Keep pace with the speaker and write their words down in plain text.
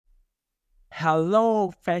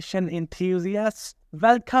Hello, fashion enthusiasts.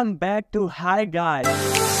 Welcome back to Hi Guys.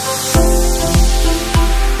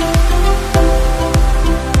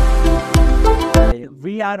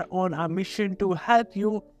 We are on a mission to help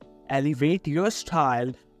you elevate your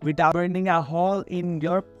style without burning a hole in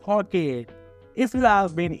your pocket. If you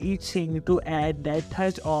have been itching to add that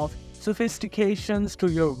touch of sophistication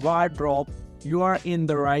to your wardrobe, you are in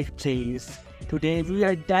the right place. Today we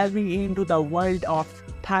are diving into the world of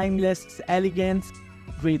timeless elegance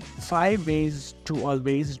with 5 ways to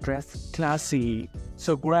always dress classy.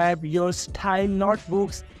 So grab your style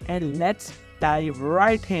notebooks and let's dive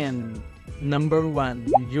right in. Number 1.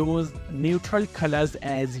 Use neutral colors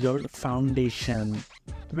as your foundation.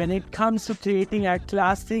 When it comes to creating a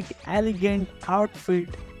classic, elegant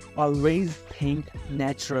outfit, always think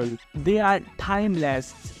natural. They are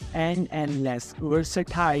timeless and endless,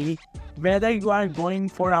 versatile. Whether you are going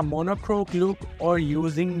for a monochrome look or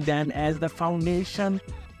using them as the foundation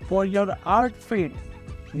for your outfit,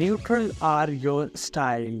 neutral are your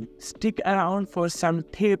style. Stick around for some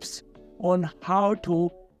tips on how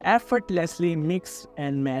to effortlessly mix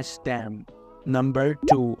and match them. Number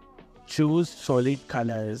 2. Choose solid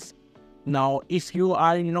colors. Now, if you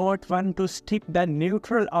are not one to stick the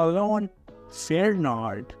neutral alone, fear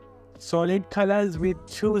not. Solid colors with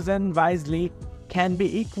chosen wisely can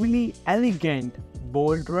be equally elegant.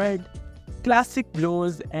 Bold red, classic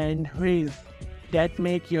blues and hues that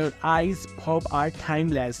make your eyes pop are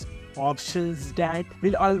timeless options that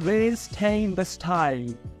will always stay in the style.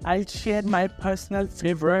 I'll share my personal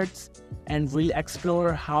favorites and we'll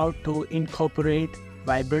explore how to incorporate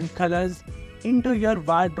vibrant colors into your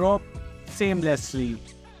wardrobe seamlessly.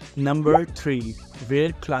 Number 3.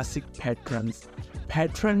 Wear classic patterns.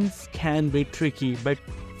 Patterns can be tricky, but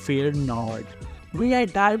fear not. We are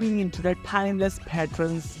diving into the timeless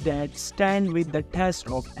patterns that stand with the test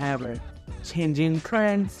of ever-changing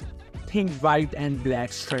trends. Think white and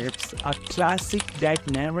black strips, a classic that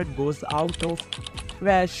never goes out of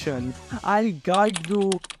fashion. I'll guide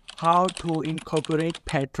you how to incorporate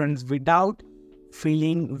patterns without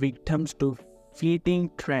falling victims to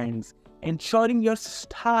fleeting trends, ensuring your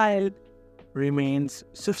style remains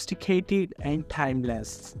sophisticated and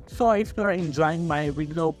timeless. So if you are enjoying my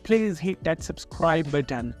video, please hit that subscribe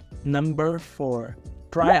button. Number 4.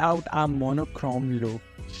 Try out a monochrome look.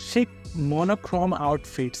 Chic monochrome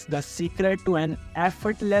outfits, the secret to an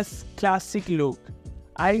effortless classic look.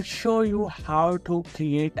 I'll show you how to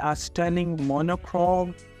create a stunning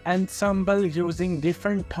monochrome ensemble using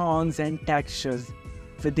different tones and textures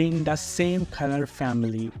within the same color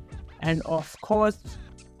family. And of course,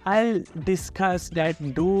 I'll discuss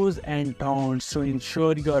that do's and don'ts to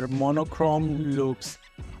ensure your monochrome looks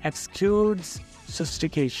exudes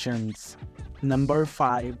sophistications. Number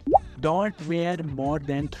 5. Don't wear more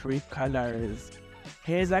than 3 colors.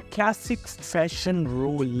 Here's a classic fashion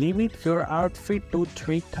rule. Limit your outfit to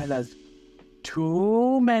 3 colors.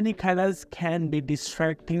 Too many colors can be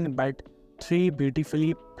distracting, but 3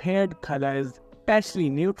 beautifully paired colors, especially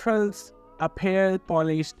neutrals, appear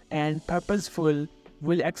polished and purposeful.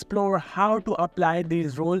 We'll explore how to apply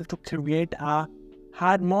these rules to create a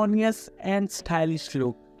harmonious and stylish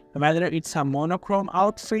look, whether it's a monochrome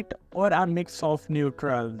outfit or a mix of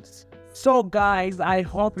neutrals. So guys, I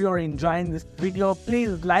hope you're enjoying this video.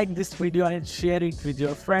 Please like this video and share it with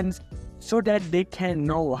your friends so that they can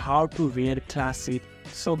know how to wear classy.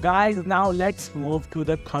 So guys, now let's move to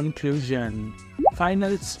the conclusion.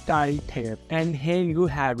 Final style tip, and here you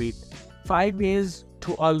have it. 5 ways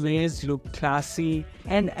to always look classy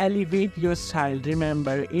and elevate your style.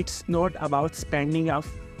 Remember, it's not about spending a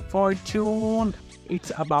fortune.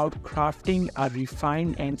 It's about crafting a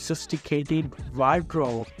refined and sophisticated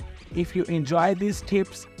wardrobe. If you enjoy these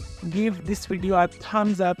tips, give this video a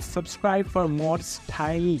thumbs up, subscribe for more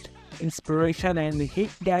styled inspiration and hit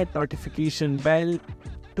that notification bell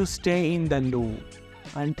to stay in the loop.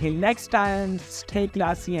 Until next time, stay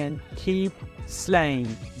classy and keep slaying.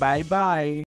 Bye bye.